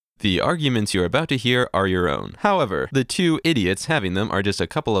The arguments you're about to hear are your own. However, the two idiots having them are just a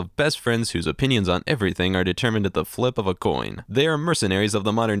couple of best friends whose opinions on everything are determined at the flip of a coin. They are mercenaries of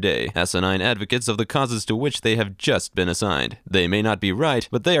the modern day, asinine advocates of the causes to which they have just been assigned. They may not be right,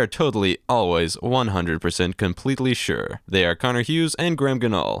 but they are totally, always, 100% completely sure. They are Connor Hughes and Graham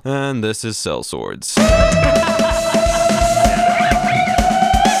Ganal, and this is Sellswords. You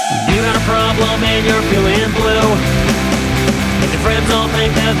got a problem and you're feeling blue. And your friends all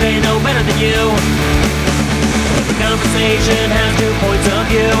think that they know better than you. The conversation has 2 points of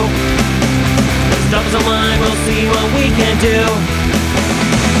view. Just drop us a line, we'll see what we can do.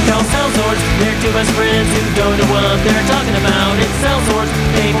 Tell Sellswords, they're two best friends who don't know what they're talking about. It's Sellswords,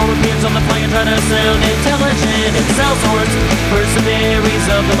 they form opinions on the fly and try to sound intelligent. It's Sellswords, mercenaries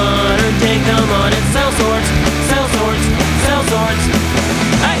of the modern day. Come on, it's Sellswords, Sellswords, Sellswords.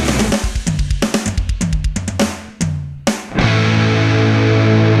 Hey!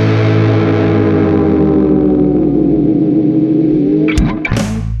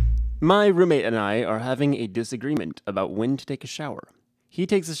 My roommate and I are having a disagreement about when to take a shower. He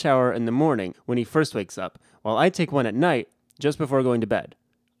takes a shower in the morning when he first wakes up, while I take one at night just before going to bed.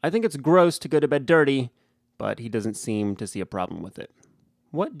 I think it's gross to go to bed dirty, but he doesn't seem to see a problem with it.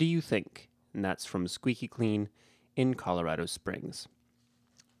 What do you think? And that's from Squeaky Clean in Colorado Springs.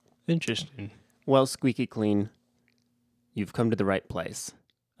 Interesting. Well, Squeaky Clean, you've come to the right place.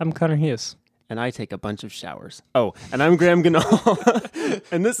 I'm Connor Hughes. And I take a bunch of showers. Oh, and I'm Graham Ganal.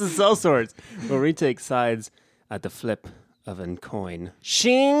 And this is Sellswords, where we take sides at the flip of a coin.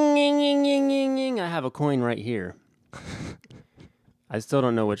 Shing, ying, ying, ying, ying, ying. I have a coin right here. I still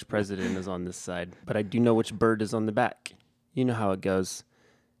don't know which president is on this side, but I do know which bird is on the back. You know how it goes.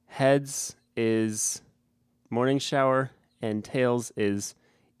 Heads is morning shower, and tails is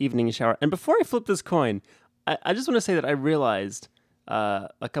evening shower. And before I flip this coin, I just want to say that I realized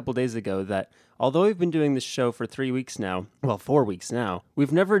a couple days ago that although we've been doing this show for 4 weeks now,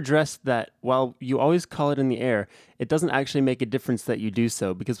 we've never addressed that while you always call it in the air, it doesn't actually make a difference that you do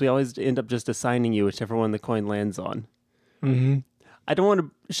so because we always end up just assigning you whichever one the coin lands on. Mm-hmm. I don't want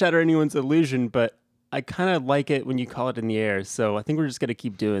to shatter anyone's illusion, but I kind of like it when you call it in the air, so I think we're just going to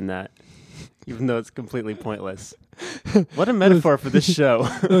keep doing that, even though it's completely pointless. What a metaphor for this show.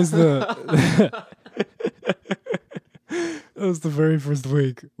 It was the very first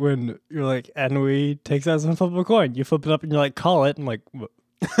week when you're like, and we take sides and flip a coin. You flip it up and you're like, call it. I'm like,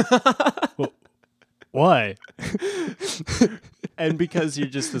 why? And because you're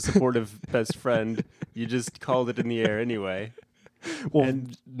just a supportive best friend, you just called it in the air anyway. Well,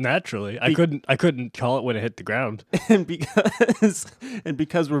 and naturally, I couldn't call it when it hit the ground. And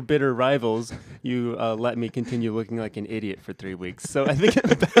because we're bitter rivals, you let me continue looking like an idiot for 3 weeks. So I think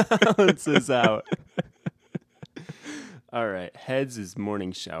it balances out. All right, heads is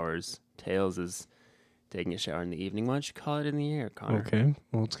morning showers. Tails is taking a shower in the evening. Why don't you call it in the air, Connor? Okay,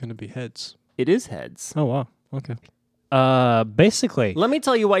 well, it's going to be heads. It is heads. Oh, wow. Okay. Basically. Let me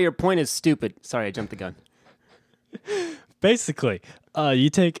tell you why your point is stupid. Sorry, I jumped the gun. Basically, you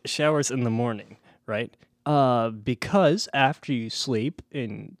take showers in the morning, right? Because after you sleep,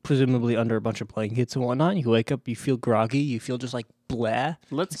 and presumably under a bunch of blankets and whatnot, you wake up, you feel groggy, you feel just like blah.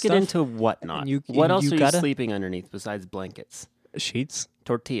 Let's get into whatnot. What else are you sleeping underneath besides blankets? Sheets.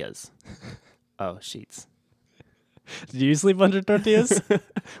 Tortillas. Oh, sheets. Do you sleep under tortillas?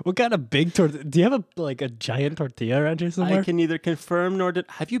 What kind of big tortilla? Do you have a giant tortilla around here somewhere? I can neither confirm nor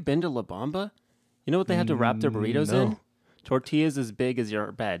have you been to La Bamba? You know what they have to wrap their burritos in? Tortillas as big as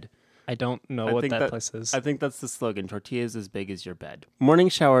your bed. I don't know what that place is. I think that's the slogan. Tortillas as big as your bed. Morning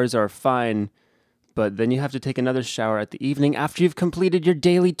showers are fine, but then you have to take another shower at the evening after you've completed your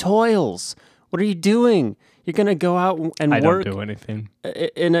daily toils. What are you doing? You're going to go out and work? I don't do anything.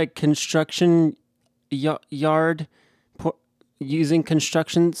 In a construction yard using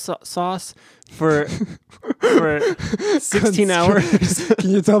construction sauce for 16 hours.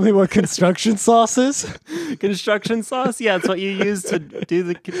 Can you tell me what construction sauce is? Construction sauce? Yeah, it's what you use to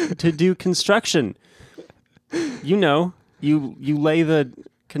do construction. You know, you lay the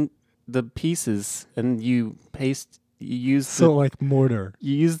pieces and you paste. You use like mortar.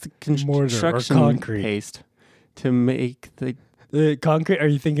 You use the construction concrete paste to make the concrete. Are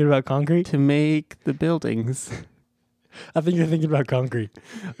you thinking about concrete? To make the buildings. I think you're thinking about concrete.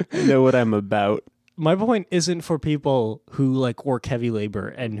 I know what I'm about. My point isn't for people who like work heavy labor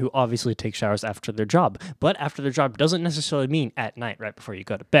and who obviously take showers after their job, but after their job doesn't necessarily mean at night right before you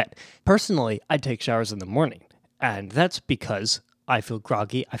go to bed. Personally, I take showers in the morning, and that's because I feel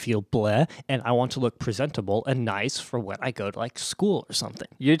groggy, I feel bleh, and I want to look presentable and nice for when I go to like school or something.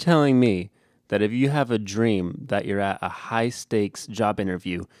 You're telling me that if you have a dream that you're at a high stakes job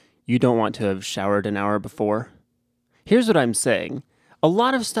interview, you don't want to have showered an hour before? Here's what I'm saying. A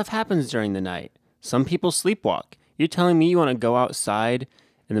lot of stuff happens during the night. Some people sleepwalk. You're telling me you want to go outside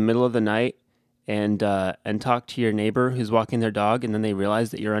in the middle of the night and talk to your neighbor who's walking their dog, and then they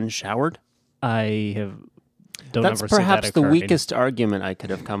realize that you're unshowered? I have don't That's ever see that perhaps the occurring. weakest argument I could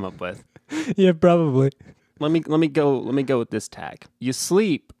have come up with. Yeah, probably. Let me go with this tag. You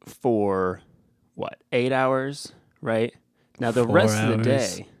sleep for what, 8 hours, right? Now the 4 rest of the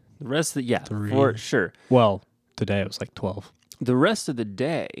hours. day, Three. for sure. Well, today it was like 12. The rest of the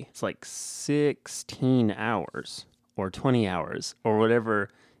day, it's like 16 hours or 20 hours or whatever,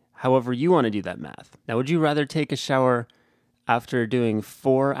 however you want to do that math. Now, would you rather take a shower after doing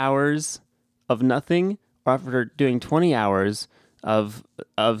 4 hours of nothing or after doing 20 hours of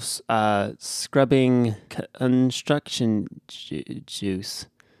scrubbing construction juice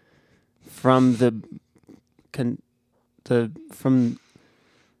from from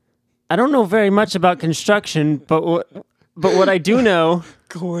I don't know very much about construction, but what I do know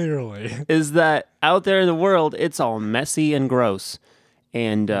Clearly. is that out there in the world, it's all messy and gross.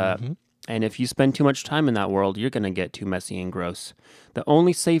 And and if you spend too much time in that world, you're going to get too messy and gross. The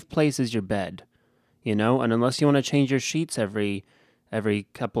only safe place is your bed, you know? And unless you want to change your sheets every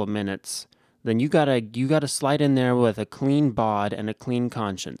couple of minutes, then you got to slide in there with a clean bod and a clean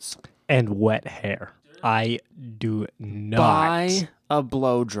conscience. And wet hair. I do not. Buy a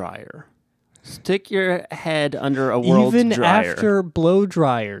blow dryer. Stick your head under a world's Even dryer. after blow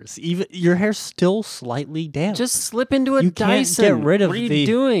dryers, even your hair's still slightly damp. Just slip into a You can't Dyson. get rid of what are you the-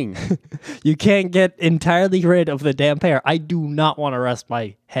 doing? You can't get entirely rid of the damp hair. I do not want to rest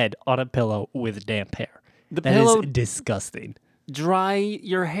my head on a pillow with damp hair. The That pillow is disgusting. dry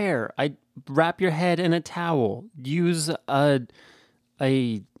your hair. I wrap your head in a towel. Use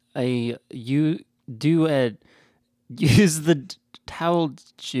use the towel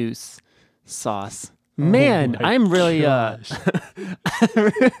juice sauce. Man, my I'm really gosh.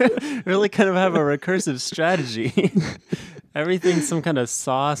 really kind of have a recursive strategy. Everything's some kind of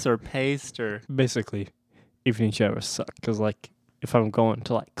sauce or paste or Basically, evening showers suck because, like, if I'm going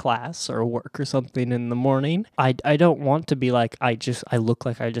to like class or work or something in the morning, I don't want to be like I look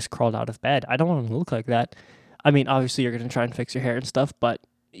like I just crawled out of bed. I don't want to look like that. I mean, obviously you're gonna try and fix your hair and stuff, but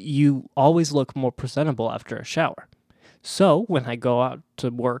you always look more presentable after a shower. So when I go out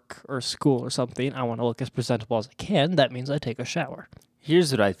to work or school or something, I want to look as presentable as I can. That means I take a shower.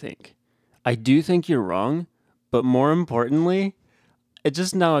 Here's what I think. I do think you're wrong, but more importantly, it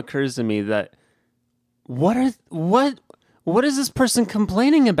just now occurs to me that what is this person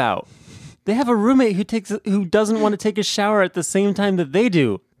complaining about? They have a roommate who doesn't want to take a shower at the same time that they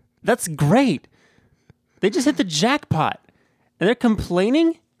do. That's great. They just hit the jackpot. And they're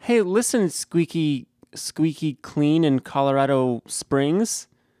complaining? Hey, listen, squeaky clean in Colorado Springs.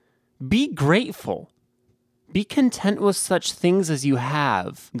 Be grateful. Be content with such things as you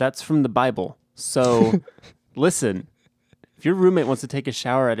have. That's from the Bible. So, listen, if your roommate wants to take a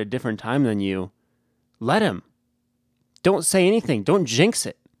shower at a different time than you, let him. Don't say anything. Don't jinx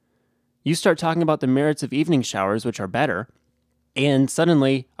it. You start talking about the merits of evening showers, which are better, and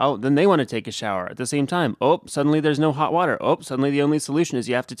suddenly, then they want to take a shower at the same time. Oh, suddenly there's no hot water. Oh, suddenly the only solution is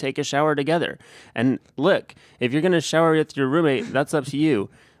you have to take a shower together. And look, if you're going to shower with your roommate, that's up to you.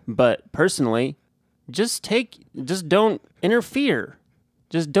 But personally, just don't interfere.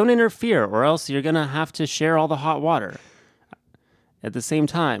 Just don't interfere, or else you're going to have to share all the hot water at the same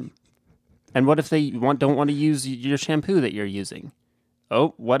time. And what if they don't want to use your shampoo that you're using?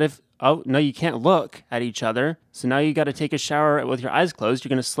 Oh, no, you can't look at each other. So now you got to take a shower with your eyes closed. You're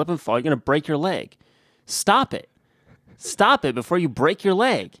going to slip and fall. You're going to break your leg. Stop it. Stop it before you break your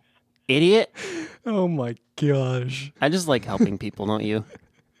leg. Idiot. Oh my gosh. I just like helping people, don't you?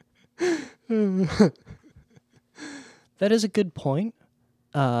 That is a good point.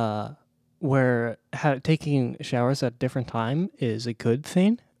 Where taking showers at a different time is a good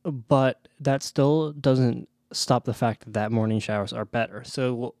thing, but that still doesn't stop the fact that morning showers are better.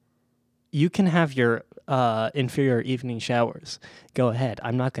 So you can have your inferior evening showers. Go ahead.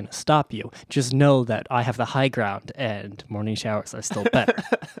 I'm not going to stop you. Just know that I have the high ground and morning showers are still better.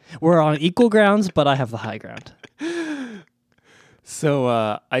 We're on equal grounds, but I have the high ground.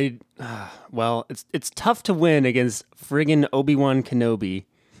 So it's tough to win against friggin' Obi-Wan Kenobi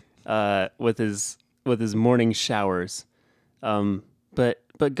with his morning showers.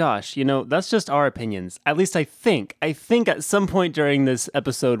 But gosh, that's just our opinions. At least I think at some point during this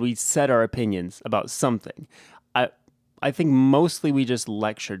episode we said our opinions about something. I think mostly we just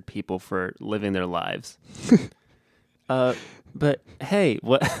lectured people for living their lives. But hey,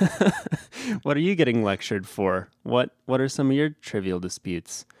 what what are you getting lectured for? What are some of your trivial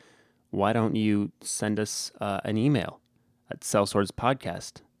disputes? why don't you send us an email at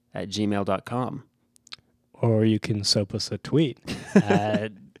sellswordspodcast@gmail.com. Or you can soap us a tweet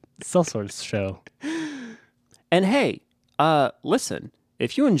at Sellswords Show. And hey, listen,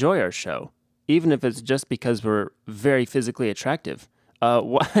 if you enjoy our show, even if it's just because we're very physically attractive,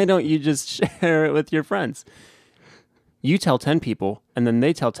 why don't you just share it with your friends? You tell 10 people, and then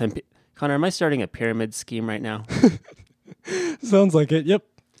they tell 10 people. Connor, am I starting a pyramid scheme right now? Sounds like it, yep.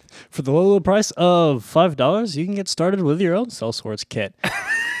 For the low price of $5, you can get started with your own Sellswords kit.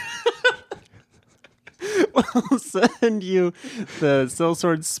 We'll send you the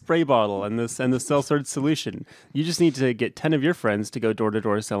Sellswords spray bottle and the Sellswords solution. You just need to get 10 of your friends to go door to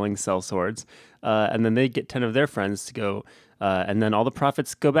door selling Sellswords, and then they get 10 of their friends to go, and then all the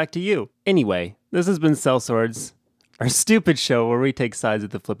profits go back to you. Anyway, this has been Sellswords, our stupid show where we take sides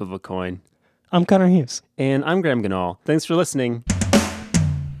at the flip of a coin. I'm Connor Hughes. And I'm Graham Ganal. Thanks for listening.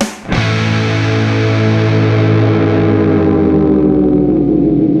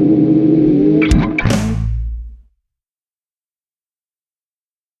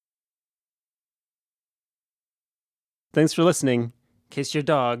 Thanks for listening. Kiss your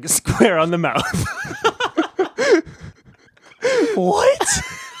dog square on the mouth. What?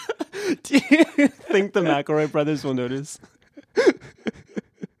 Do you think the McElroy brothers will notice?